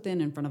look so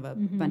thin in front of a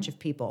bunch of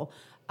people.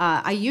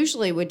 I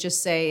usually would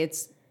just say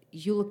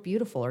you look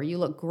beautiful or you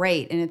look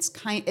great. And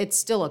it's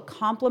still a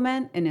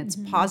compliment and it's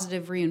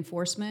positive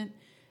reinforcement,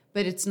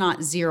 but it's not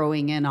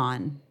zeroing in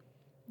on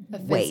a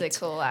weight.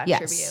 Physical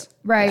attribute. Yes.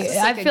 Right. That's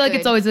I like feel like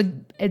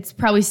it's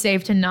probably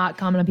safe to not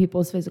comment on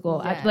people's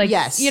physical.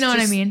 Yes. You know what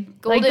I mean?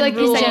 Golden you said,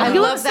 rule. you I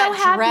look love that so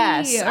happy.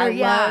 dress. Or, I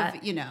yeah. love,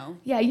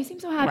 Yeah, you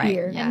seem so happy.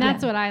 Right. Yeah. And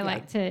that's what I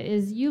like to,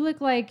 is you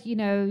look like,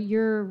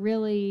 you're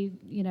really,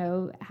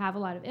 have a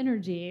lot of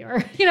energy or,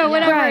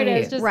 whatever it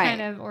is, just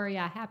kind of, or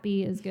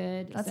happy is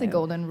good. That's So, a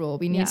golden rule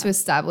we need to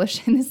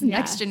establish in this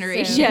next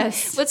generation. so-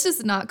 Yes. Let's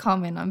just not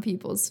comment on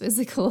people's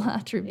physical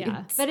attributes.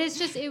 Yeah. But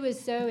it was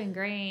so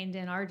ingrained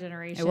in our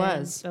generation. It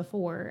was.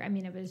 Before. I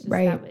mean, it was just,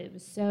 Right. it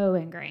was so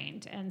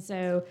ingrained. And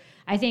so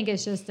I think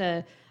it's just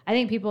I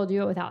think people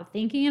do it without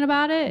thinking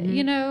about it,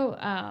 And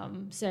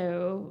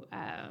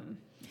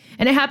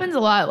it happens a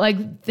lot,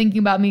 like thinking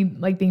about me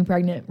like being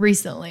pregnant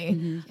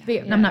recently.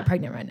 I'm not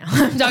pregnant right now.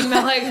 I'm talking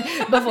about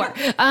like before.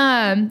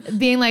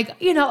 Being like,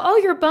 oh,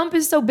 your bump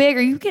is so big,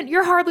 or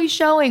you're hardly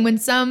showing, when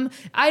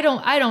I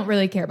don't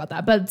really care about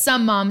that. But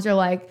some moms are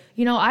like,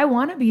 I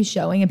want to be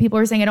showing, and people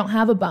are saying I don't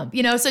have a bump,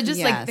 so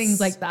just like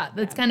things like that.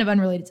 That's kind of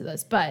unrelated to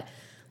this, but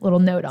little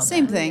note on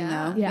Same that. thing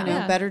though.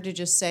 Yeah. Better to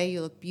just say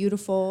you look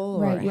beautiful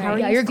or Right. how are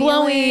Yeah, you you're feeling?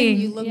 glowing.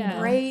 You look Yeah.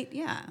 great.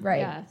 Yeah.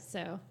 Right. Yeah.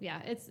 So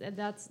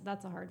that's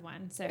a hard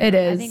one. So It I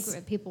is. think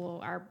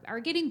people are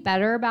getting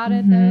better about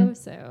it though.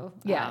 So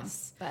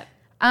Yes. but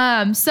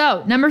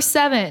So number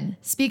 7,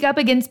 speak up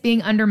against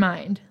being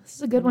undermined. This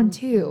is a good one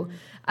too.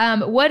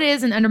 What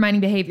is an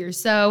undermining behavior?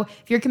 So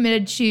if you're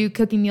committed to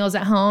cooking meals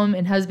at home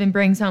and husband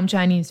brings home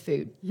Chinese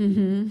food,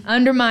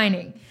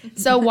 undermining.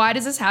 So why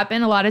does this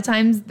happen? A lot of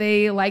times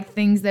they like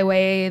things the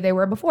way they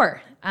were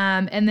before.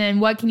 And then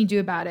what can you do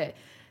about it?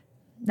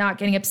 Not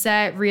getting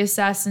upset,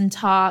 reassess and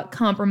talk,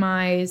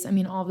 compromise. I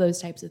mean, all of those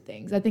types of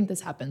things. I think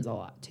this happens a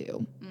lot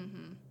too.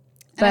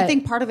 And I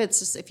think part of it's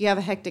just if you have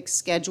a hectic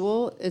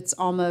schedule, it's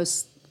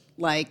almost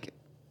like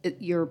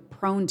you're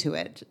prone to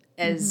it.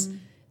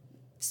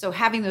 So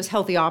having those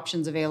healthy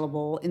options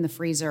available in the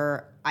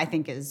freezer, I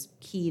think is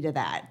key to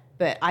that.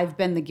 But I've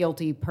been the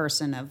guilty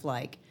person of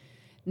like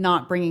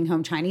not bringing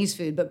home Chinese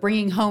food, but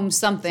bringing home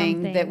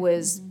something. That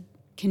was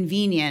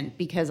convenient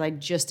because I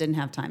just didn't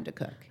have time to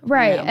cook.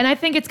 Right. You know? And I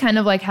think it's kind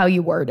of like how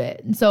you word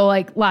it. So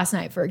like last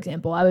night, for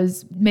example, I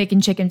was making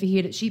sheet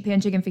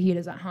pan chicken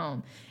fajitas at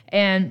home.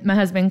 And my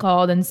husband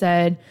called and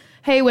said,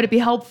 hey, would it be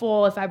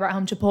helpful if I brought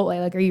home Chipotle?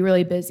 Like, are you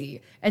really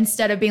busy?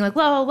 Instead of being like,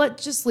 well,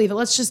 let's just leave it.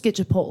 Let's just get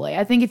Chipotle.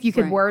 I think if you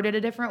could word it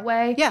a different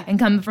way and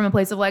come from a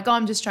place of like, oh,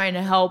 I'm just trying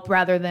to help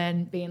rather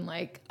than being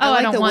like, oh,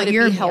 I don't want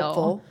your meal.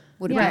 Helpful.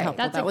 Would it be helpful?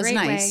 That's that a was great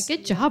nice. way.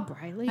 Good job,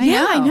 Riley.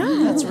 I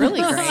know. That's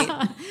really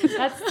great.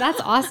 That's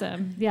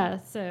awesome. Yeah.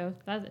 So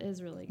that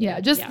is really good.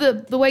 Yeah. Just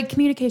the way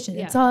communication.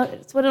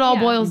 It's what it all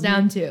boils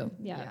down to.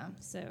 Yeah.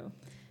 So,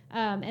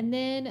 and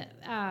then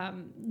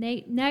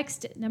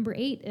next, number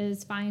 8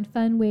 is find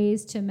fun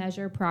ways to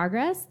measure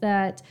progress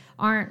that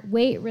aren't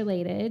weight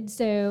related.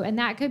 So, and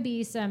that could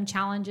be some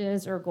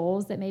challenges or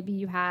goals that maybe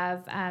you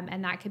have,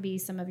 and that could be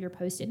some of your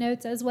Post-it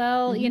notes as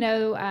well, you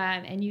know,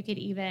 and you could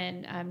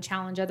even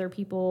challenge other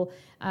people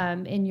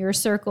in your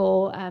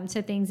circle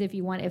to things if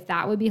you want, if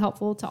that would be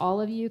helpful to all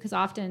of you. Because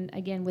often,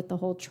 again, with the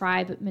whole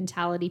tribe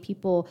mentality,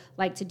 people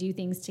like to do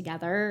things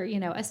together, you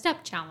know, a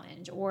step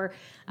challenge or,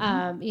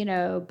 you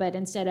know, but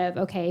instead of,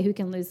 okay, who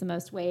can lose the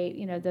most weight,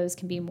 you know, those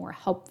can be more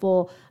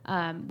helpful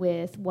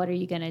with what are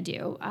you going to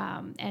do.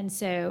 And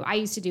so I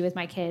used to do with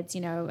my kids,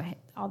 you know,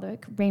 all the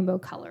rainbow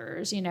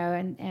colors, you know,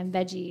 and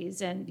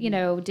veggies and, you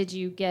know, did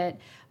you get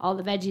all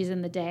the veggies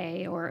in the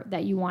day or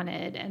that you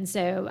wanted? And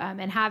so,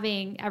 and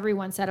having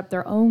everyone set up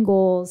their own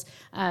goals,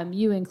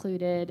 you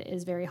included,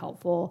 is very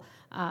helpful.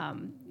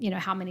 You know,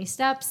 how many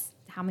steps,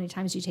 how many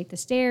times you take the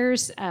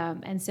stairs.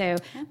 And so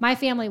my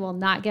family will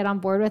not get on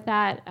board with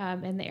that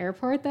in the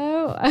airport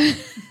though.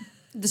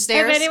 The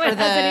stairs if anyone or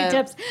the has any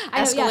tips.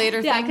 escalator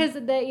yeah, thing?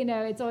 because you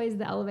know, it's always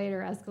the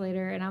elevator,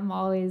 escalator, and I'm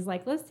always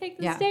like, let's take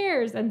the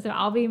stairs. And so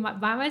I'll be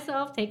by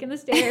myself taking the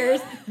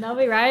stairs, and they'll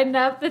be riding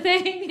up the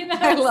thing. You know,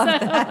 I love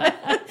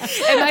that.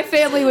 And my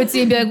family would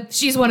see and be like,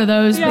 she's one of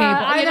those people.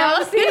 I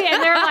know. See,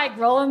 and they're like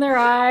rolling their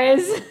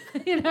eyes.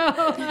 You know,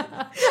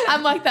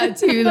 I'm like that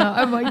too, though.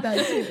 I'm like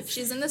that too.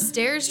 She's in the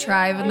stairs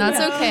tribe, and that's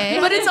okay.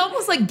 But it's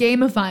almost like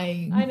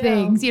gamifying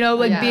things, you know,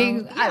 like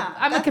being.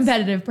 I'm a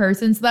competitive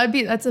person, so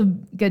that's a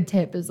good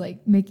tip, is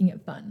like making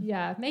it fun.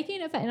 Yeah,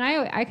 making it fun. And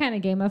I kind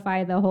of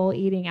gamify the whole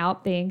eating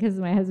out thing because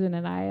my husband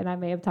and I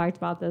may have talked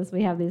about this.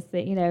 We have this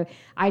thing, you know,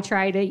 I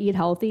try to eat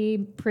healthy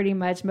pretty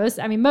much most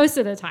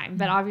of the time,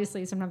 but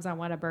obviously sometimes I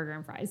want a burger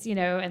and fries, you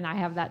know, and I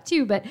have that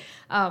too.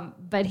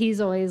 But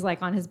he's always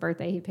like on his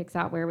birthday, he picks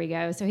out where we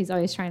go, so he's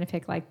always trying to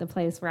pick like the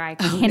place where I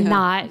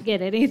cannot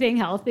get anything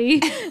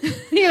healthy.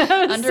 You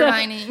know,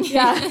 undermining. So,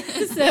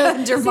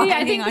 yeah. So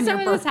I think on some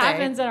your of this birthday.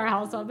 happens in our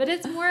household, but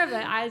it's more of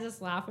I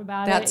just laugh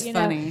about That's it. You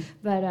funny.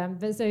 know?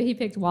 But so he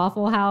picked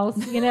Waffle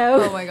House, you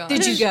know. Oh my god.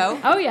 Did you go?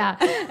 Oh yeah.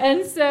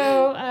 And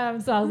so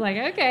so I was like,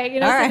 okay, you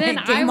know, All so right, then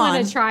I game want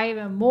on. to try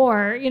even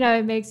more. You know,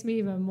 it makes me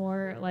even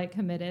more like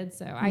committed.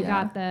 So I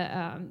got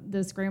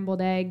the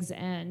scrambled eggs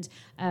and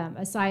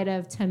a side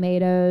of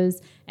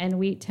tomatoes and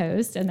wheat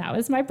toast, and that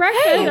was my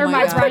breakfast or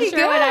my that's pretty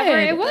brunch or whatever.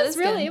 good. It was is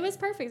really, good. it was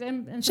perfect.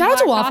 And Shout out to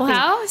some Waffle black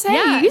coffee. House. Hey,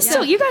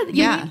 Yeah, you got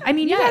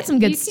Yeah, some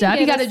good you can stuff.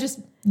 You get got to us- just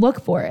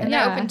look for it. And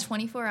Yeah. they're open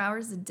 24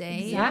 hours a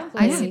day.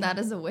 Exactly. I see that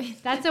as a win.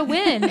 That's a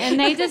win. And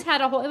they just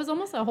had it was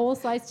almost a whole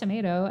sliced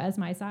tomato as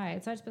my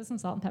side. So I just put some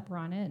salt and pepper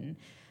on it,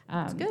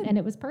 and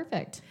it was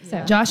perfect.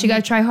 So Josh, you got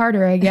to try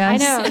harder, I I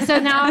guess. know. So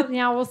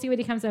now we'll see what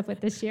he comes up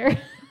with this year.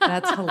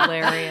 That's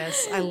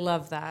hilarious. I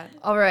love that.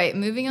 All right,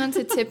 moving on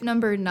to tip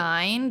number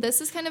 9.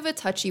 This is kind of a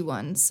touchy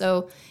one.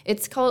 So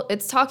it's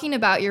talking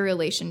about your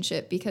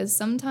relationship, because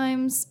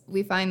sometimes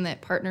we find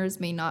that partners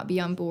may not be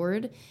on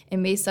board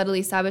and may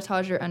subtly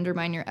sabotage or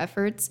undermine your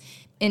efforts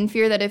in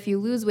fear that if you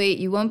lose weight,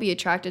 you won't be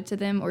attracted to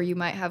them, or you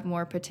might have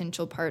more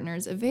potential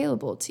partners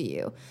available to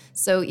you.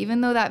 So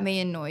even though that may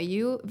annoy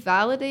you,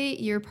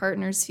 validate your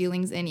partner's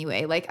feelings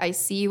anyway. Like, I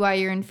see why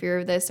you're in fear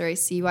of this, or I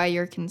see why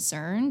you're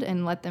concerned,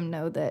 and let them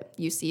know that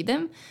you see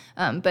them.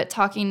 But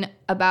talking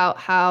about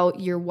how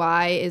your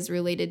why is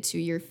related to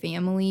your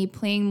family,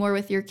 playing more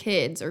with your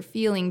kids, or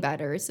feeling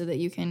better so that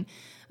you can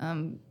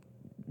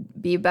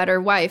be a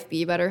better wife,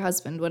 be a better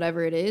husband,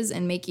 whatever it is,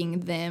 and making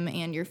them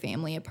and your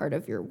family a part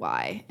of your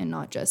why, and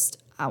not just,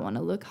 I want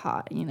to look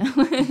hot, you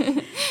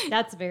know?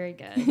 That's very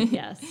good.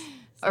 Yes.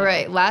 All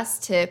right,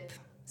 last tip,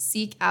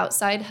 seek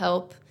outside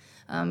help.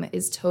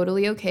 is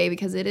totally okay,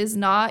 because it is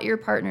not your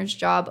partner's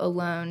job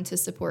alone to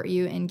support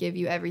you and give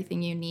you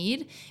everything you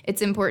need.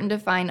 It's important to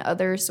find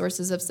other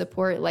sources of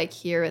support, like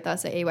here with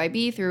us at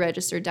AYB through a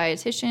registered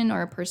dietitian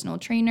or a personal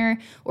trainer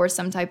or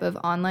some type of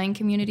online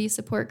community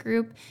support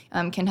group,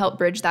 can help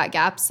bridge that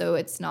gap so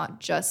it's not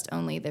just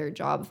only their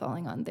job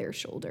falling on their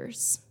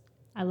shoulders.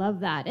 I love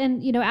that.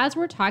 And, as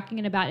we're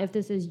talking about if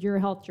this is your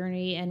health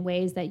journey and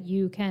ways that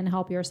you can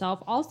help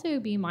yourself,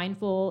 also be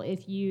mindful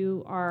if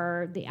you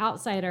are the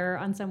outsider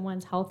on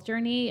someone's health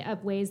journey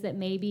of ways that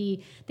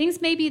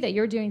things maybe that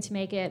you're doing to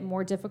make it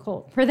more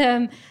difficult for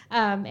them.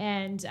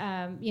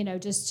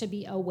 Just to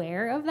be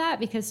aware of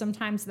that, because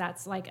sometimes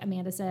that's, like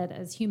Amanda said,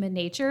 as human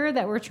nature,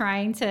 that we're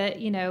trying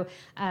to,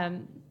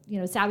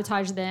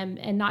 sabotage them,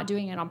 and not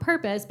doing it on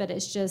purpose, but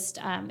it's just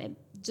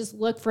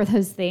look for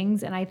those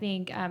things. And I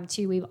think,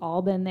 too, we've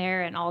all been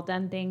there and all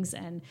done things,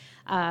 and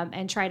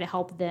try to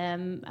help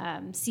them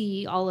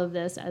see all of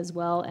this as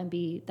well, and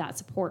be that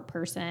support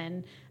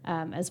person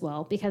as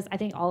well. Because I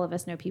think all of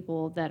us know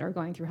people that are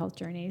going through health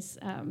journeys,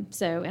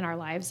 so in our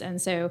lives.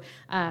 And so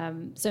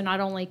not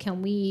only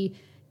can we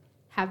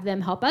have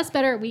them help us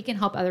better, we can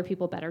help other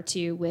people better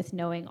too with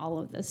knowing all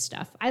of this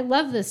stuff. I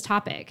love this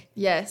topic.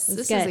 Yes,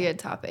 this is a good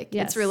topic.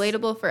 Yes. It's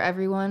relatable for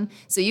everyone.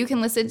 So you can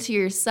listen to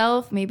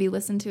yourself, maybe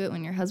listen to it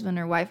when your husband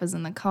or wife is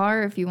in the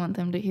car if you want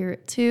them to hear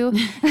it too,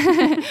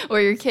 or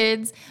your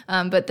kids.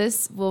 But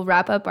this will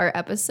wrap up our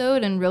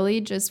episode, and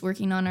really just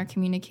working on our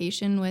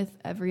communication with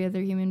every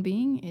other human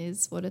being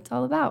is what it's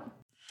all about.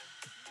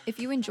 If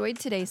you enjoyed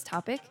today's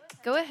topic,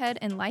 go ahead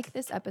and like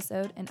this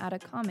episode and add a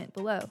comment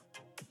below.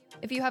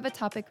 If you have a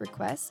topic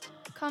request,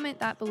 comment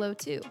that below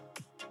too.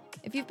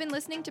 If you've been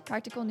listening to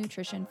Practical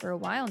Nutrition for a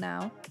while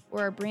now,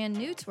 or are brand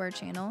new to our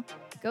channel,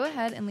 go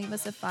ahead and leave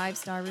us a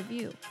 5-star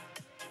review.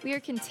 We are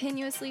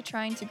continuously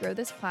trying to grow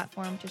this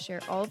platform to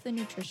share all of the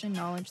nutrition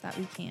knowledge that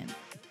we can,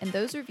 and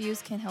those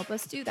reviews can help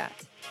us do that.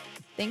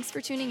 Thanks for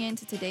tuning in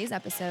to today's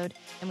episode,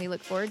 and we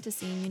look forward to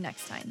seeing you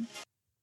next time.